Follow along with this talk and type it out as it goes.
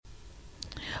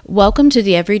Welcome to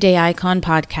the Everyday Icon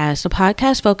Podcast, a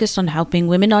podcast focused on helping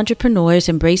women entrepreneurs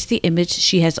embrace the image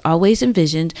she has always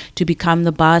envisioned to become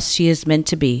the boss she is meant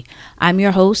to be. I'm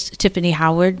your host, Tiffany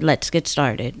Howard. Let's get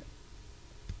started.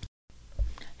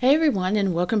 Hey everyone,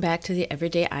 and welcome back to the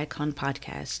Everyday Icon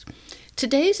Podcast.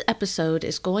 Today's episode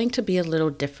is going to be a little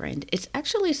different. It's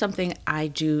actually something I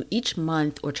do each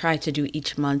month or try to do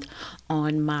each month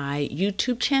on my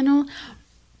YouTube channel,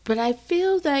 but I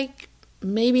feel like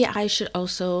maybe I should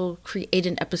also create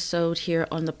an episode here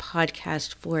on the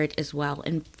podcast for it as well.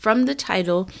 And from the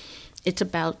title, it's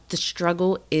about the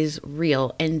struggle is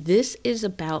real. And this is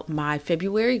about my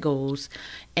February goals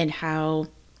and how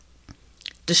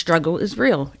the struggle is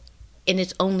real. And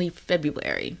it's only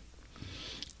February.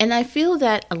 And I feel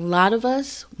that a lot of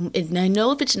us, and I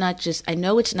know it's not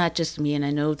just me, and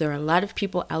I know there are a lot of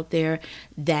people out there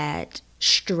that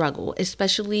struggle,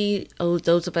 especially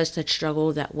those of us that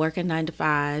struggle that work a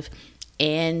 9-to-5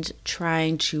 and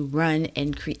trying to run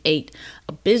and create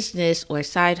a business or a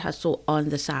side hustle on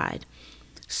the side.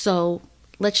 So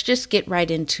let's just get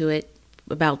right into it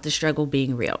about the struggle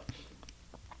being real.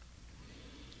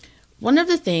 One of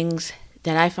the things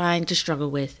that I find to struggle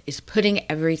with is putting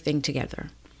everything together,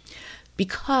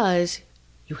 because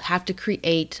you have to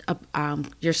create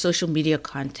your social media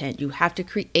content. You have to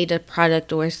create a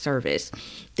product or a service.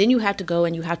 Then you have to go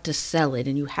and you have to sell it,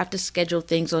 and you have to schedule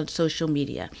things on social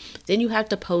media. Then you have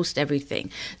to post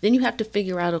everything. Then you have to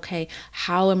figure out, okay,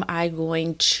 how am I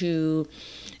going to,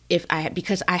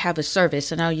 because I have a service,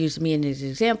 and I'll use me as an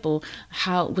example,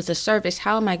 with a service,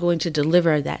 how am I going to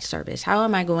deliver that service? How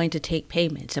am I going to take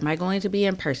payments? Am I going to be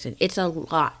in person? It's a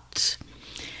lot.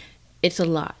 It's a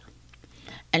lot.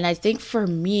 And I think for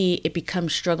me, it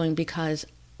becomes struggling because,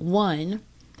 one,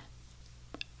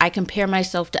 I compare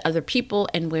myself to other people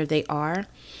and where they are.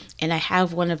 And I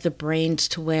have one of the brains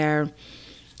to where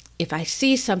if I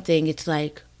see something, it's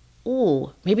like,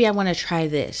 ooh, maybe I want to try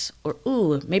this. Or,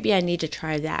 ooh, maybe I need to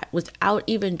try that, without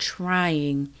even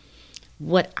trying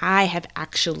what I have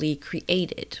actually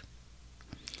created.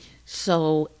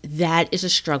 So that is a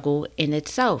struggle in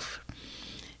itself,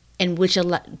 and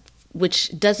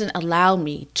which doesn't allow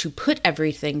me to put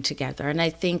everything together. And I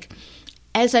think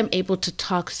as I'm able to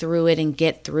talk through it and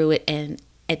get through it and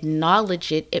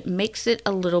acknowledge it, it makes it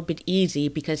a little bit easy,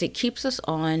 because it keeps us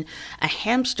on a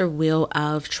hamster wheel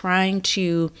of trying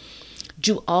to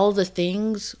do all the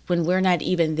things when we're not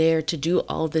even there to do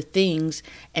all the things.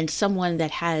 And someone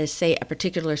that has, say, a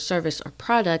particular service or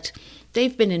product,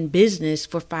 they've been in business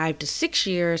for 5 to 6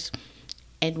 years,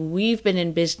 and we've been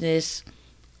in business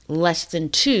less than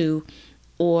 2,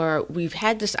 or we've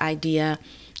had this idea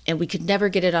and we could never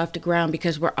get it off the ground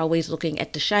because we're always looking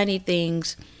at the shiny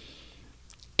things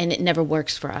and it never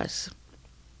works for us.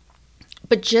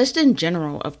 But just in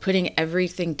general, of putting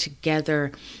everything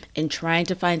together and trying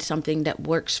to find something that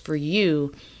works for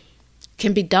you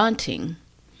can be daunting.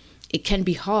 It can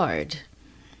be hard.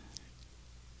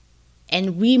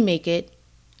 And we make it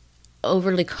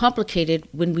overly complicated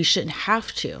when we shouldn't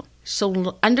have to.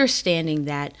 So understanding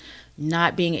that,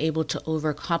 not being able to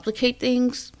overcomplicate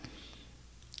things,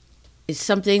 is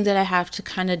something that I have to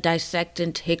kind of dissect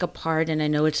and take apart. And I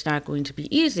know it's not going to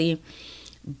be easy,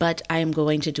 but I am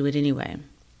going to do it anyway.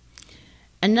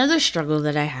 Another struggle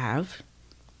that I have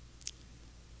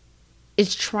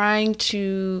is trying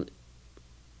to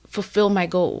fulfill my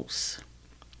goals.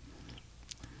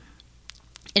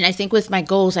 And I think with my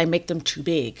goals, I make them too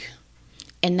big,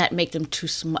 and not make them too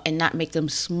small, and not make them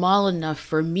small enough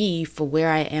for me, for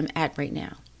where I am at right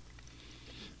now.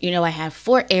 You know, I have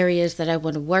 4 areas that I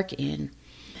want to work in.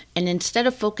 And instead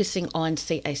of focusing on,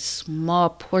 say, a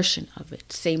small portion of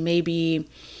it, say maybe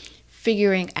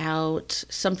figuring out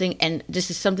something, and this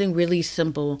is something really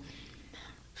simple,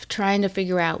 trying to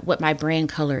figure out what my brand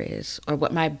color is, or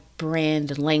what my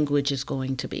brand language is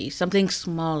going to be, something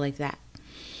small like that.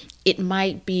 It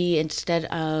might be, instead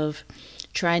of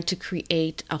trying to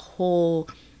create a whole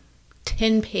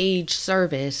 10-page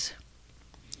service,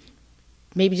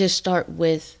 maybe just start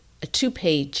with a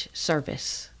 2-page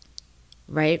service,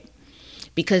 right?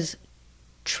 Because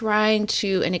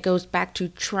and it goes back to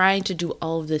trying to do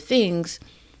all of the things,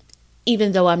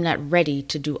 even though I'm not ready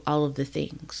to do all of the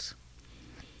things.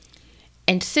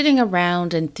 And sitting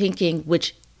around and thinking,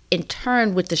 which in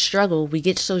turn with the struggle, we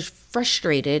get so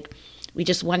frustrated, we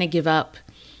just want to give up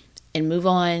and move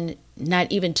on,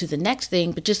 not even to the next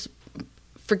thing, but just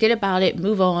forget about it,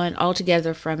 move on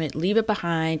altogether from it, leave it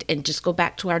behind, and just go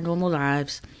back to our normal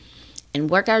lives and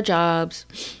work our jobs,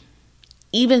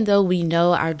 even though we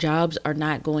know our jobs are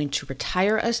not going to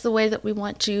retire us the way that we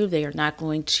want to. They are not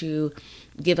going to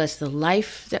give us the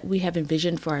life that we have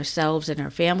envisioned for ourselves and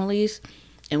our families.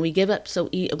 And we give up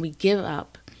we give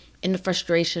up in the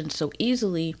frustration so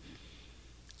easily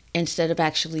instead of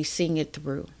actually seeing it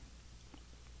through.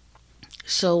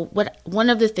 So one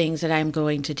of the things that I'm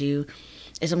going to do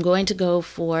is I'm going to go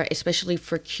for, especially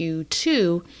for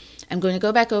Q2, I'm going to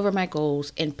go back over my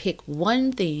goals and pick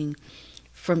one thing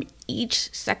from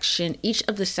each section, each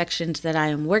of the sections that I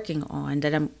am working on,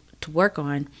 that I'm to work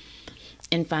on,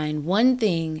 and find one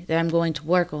thing that I'm going to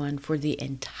work on for the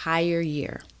entire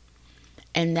year.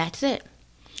 And that's it.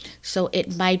 So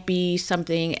it might be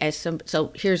something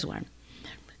so here's one.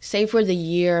 Say for the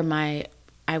year,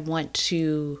 I want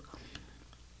to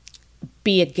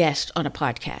be a guest on a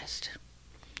podcast.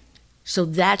 So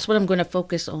that's what I'm going to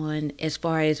focus on as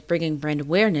far as bringing brand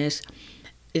awareness.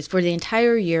 Is for the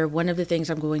entire year, one of the things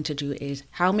I'm going to do is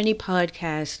how many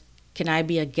podcasts can I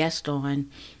be a guest on,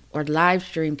 or live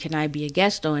stream can I be a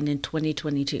guest on in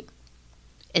 2022?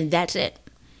 And that's it.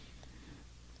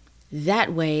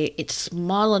 That way, it's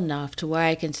small enough to where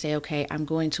I can say, okay, I'm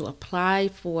going to apply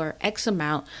for X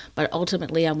amount, but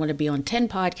ultimately I want to be on 10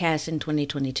 podcasts in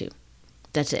 2022.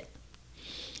 That's it.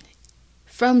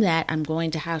 From that, I'm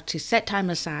going to have to set time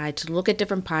aside to look at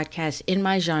different podcasts in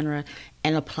my genre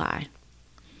and apply.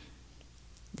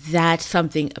 That's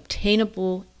something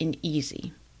obtainable and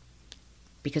easy,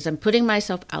 because I'm putting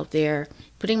myself out there,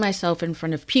 putting myself in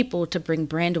front of people to bring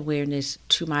brand awareness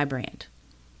to my brand.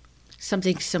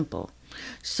 Something simple.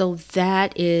 So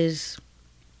that is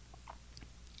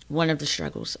one of the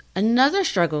struggles. Another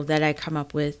struggle that I come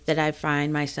up with, that I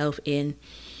find myself in,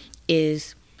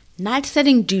 is not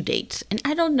setting due dates. And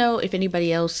I don't know if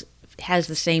anybody else has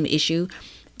the same issue,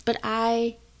 but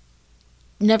I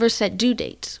never set due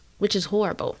dates, which is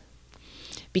horrible.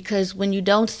 Because when you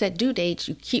don't set due dates,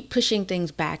 you keep pushing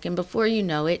things back. And before you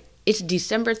know it, it's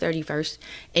December 31st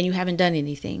and you haven't done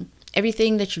anything.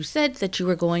 Everything that you said that you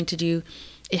were going to do,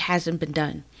 it hasn't been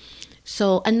done.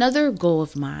 So another goal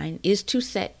of mine is to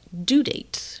set due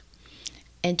dates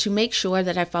and to make sure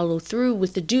that I follow through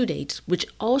with the due dates, which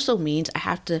also means I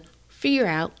have to figure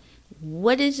out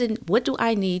what do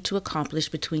I need to accomplish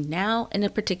between now and a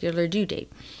particular due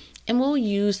date. And we'll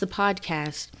use the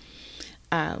podcast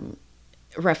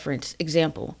reference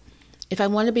example. If I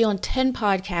want to be on 10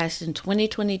 podcasts in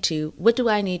 2022, what do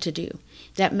I need to do?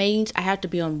 That means I have to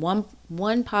be on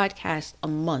one podcast a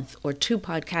month or 2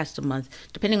 podcasts a month,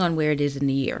 depending on where it is in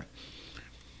the year.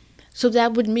 So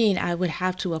that would mean I would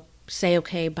have to say,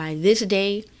 okay, by this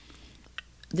day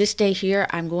here,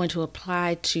 I'm going to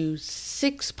apply to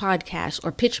 6 podcasts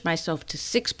or pitch myself to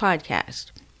 6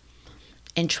 podcasts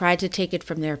and try to take it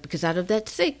from there, because out of that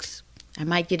 6, I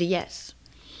might get a yes.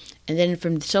 And then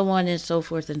from so on and so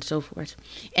forth and so forth.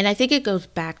 And I think it goes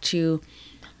back to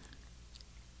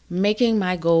making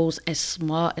my goals as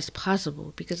small as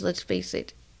possible, because let's face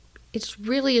it, it's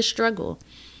really a struggle.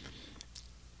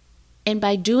 And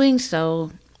by doing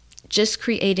so, just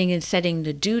creating and setting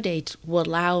the due dates will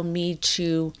allow me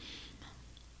to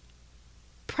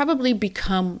probably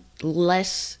become maybe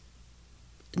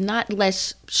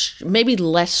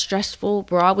less stressful.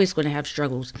 We're always going to have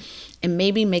struggles, and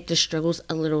maybe make the struggles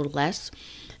a little less.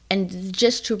 And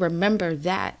just to remember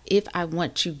that if I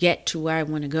want to get to where I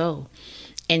want to go,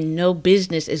 and no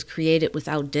business is created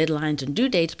without deadlines and due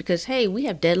dates, because, hey, we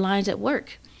have deadlines at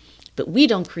work, but we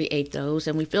don't create those,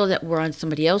 and we feel that we're on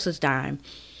somebody else's dime.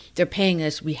 They're paying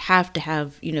us. We have to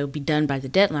have, be done by the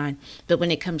deadline. But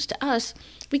when it comes to us,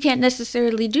 we can't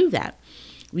necessarily do that.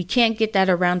 We can't get that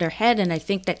around our head. And I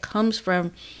think that comes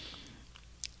from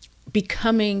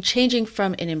changing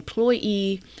from an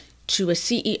employee to a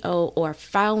CEO or a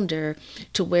founder,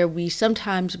 to where we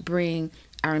sometimes bring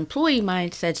our employee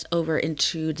mindsets over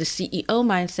into the CEO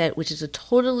mindset, which is a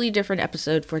totally different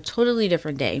episode for a totally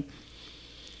different day,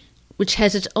 which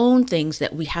has its own things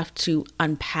that we have to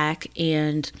unpack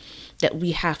and that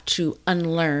we have to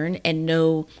unlearn, and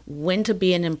know when to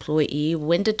be an employee,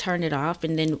 when to turn it off.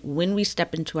 And then when we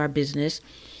step into our business,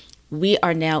 we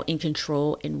are now in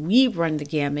control and we run the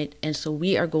gamut. And so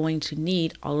we are going to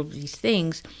need all of these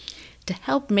things to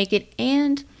help make it,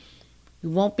 and we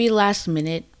won't be last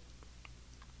minute.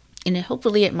 And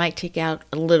hopefully it might take out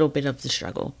a little bit of the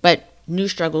struggle, but new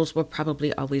struggles will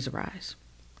probably always arise.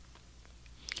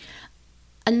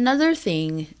 Another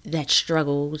thing that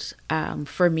struggles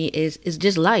for me is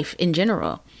just life in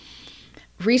general.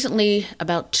 Recently,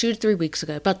 about 2 weeks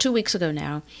ago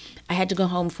now, I had to go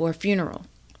home for a funeral.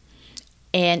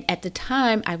 And at the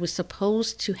time, I was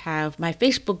supposed to have my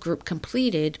Facebook group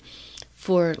completed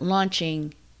for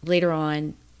launching later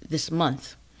on this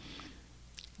month.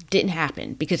 Didn't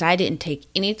happen because I didn't take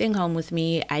anything home with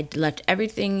me. I left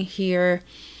everything here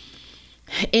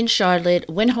in Charlotte,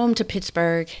 went home to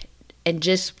Pittsburgh, and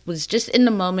was just in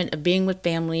the moment of being with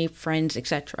family, friends,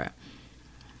 etc.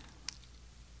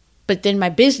 But then my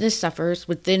business suffers,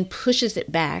 which then pushes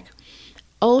it back.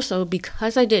 Also,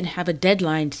 because I didn't have a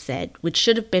deadline set, which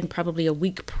should have been probably a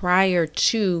week prior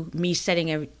to me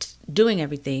doing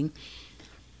everything,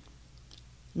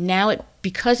 now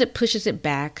because it pushes it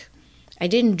back, I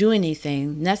didn't do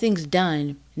anything, nothing's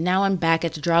done. Now I'm back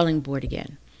at the drawing board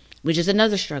again, which is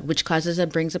another struggle, which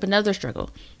brings up another struggle.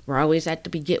 We're always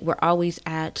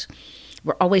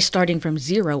starting from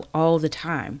zero all the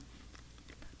time,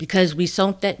 because we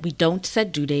don't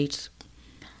set due dates.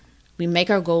 We make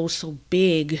our goals so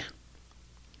big,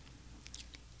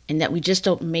 and that we just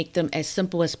don't make them as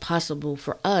simple as possible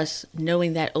for us,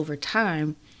 knowing that over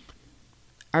time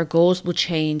our goals will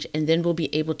change, and then we'll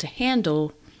be able to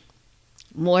handle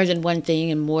more than one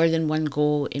thing and more than one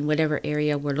goal in whatever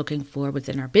area we're looking for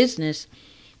within our business.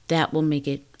 That will make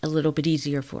it a little bit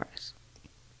easier for us.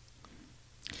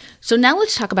 So now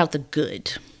let's talk about the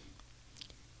good.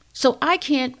 So I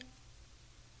can't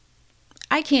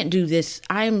do this.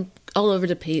 I'm all over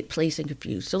the place and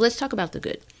confused. So let's talk about the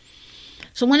good.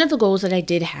 So one of the goals that I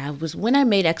did have was, when I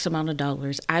made X amount of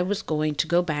dollars, I was going to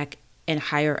go back and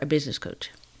hire a business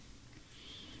coach.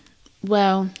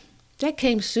 Well, that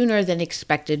came sooner than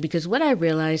expected, because what I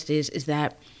realized is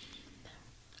that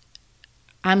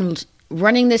I'm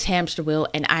running this hamster wheel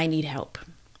and I need help.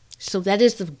 So that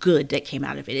is the good that came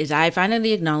out of it, is I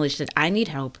finally acknowledged that I need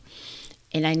help,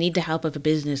 and I need the help of a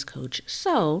business coach.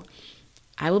 So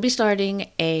I will be starting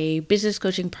a business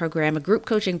coaching program, a group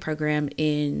coaching program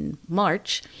in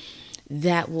March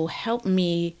that will help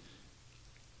me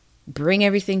bring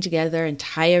everything together and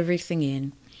tie everything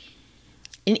in.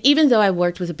 And even though I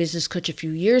worked with a business coach a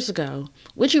few years ago,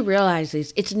 what you realize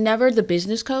is it's never the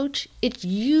business coach. It's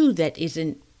you that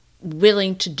isn't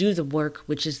willing to do the work,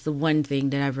 which is the one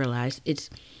thing that I've realized. It's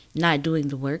not doing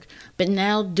the work, but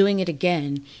now doing it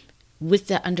again with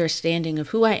the understanding of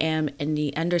who I am and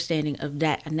the understanding of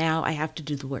that now I have to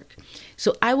do the work.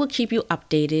 So I will keep you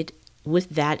updated with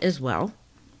that as well.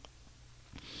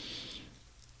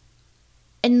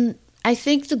 And I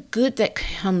think the good that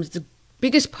comes, the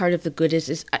biggest part of the good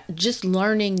is just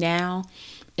learning now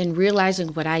and realizing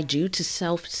what I do to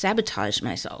self-sabotage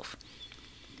myself,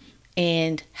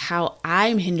 and how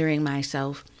I'm hindering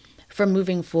myself from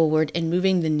moving forward and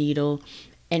moving the needle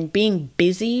and being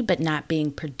busy but not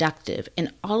being productive.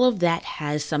 And all of that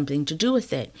has something to do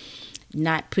with it.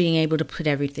 Not being able to put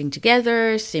everything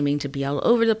together, seeming to be all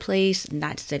over the place,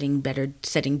 not setting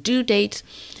due dates,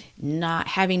 not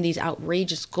having these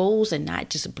outrageous goals, and not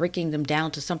just breaking them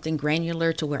down to something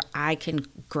granular to where I can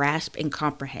grasp and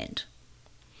comprehend.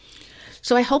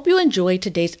 So I hope you enjoyed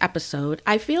today's episode.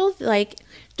 I feel like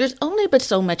there's only but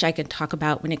so much I can talk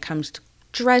about when it comes to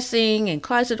dressing and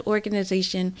closet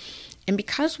organization. And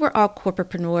because we're all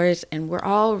corporatepreneurs and we're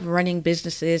all running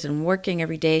businesses and working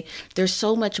every day, there's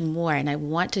so much more. And I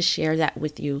want to share that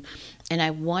with you. And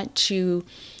I want to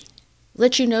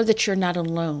let you know that you're not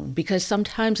alone, because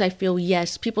sometimes I feel,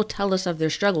 yes, people tell us of their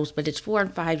struggles, but it's 4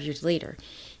 and 5 years later.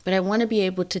 But I want to be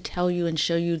able to tell you and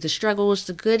show you the struggles,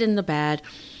 the good and the bad,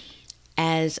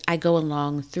 as I go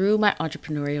along through my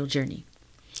entrepreneurial journey.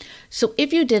 So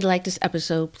if you did like this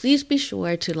episode, please be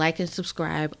sure to like and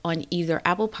subscribe on either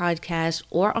Apple Podcasts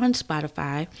or on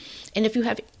Spotify. And if you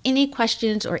have any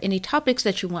questions or any topics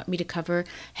that you want me to cover,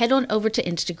 head on over to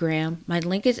Instagram. My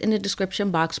link is in the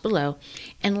description box below.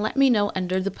 And let me know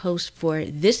under the post for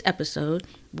this episode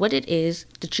what it is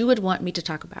that you would want me to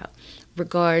talk about.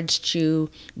 Regards to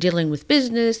dealing with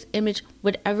business, image,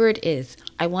 whatever it is.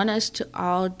 I want us to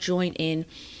all join in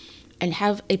and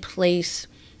have a place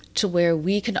to where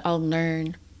we can all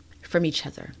learn from each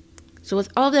other. So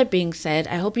with all that being said,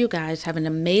 I hope you guys have an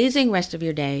amazing rest of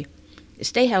your day.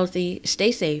 Stay healthy,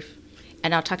 stay safe,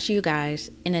 and I'll talk to you guys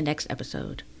in the next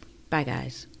episode. Bye,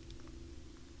 guys.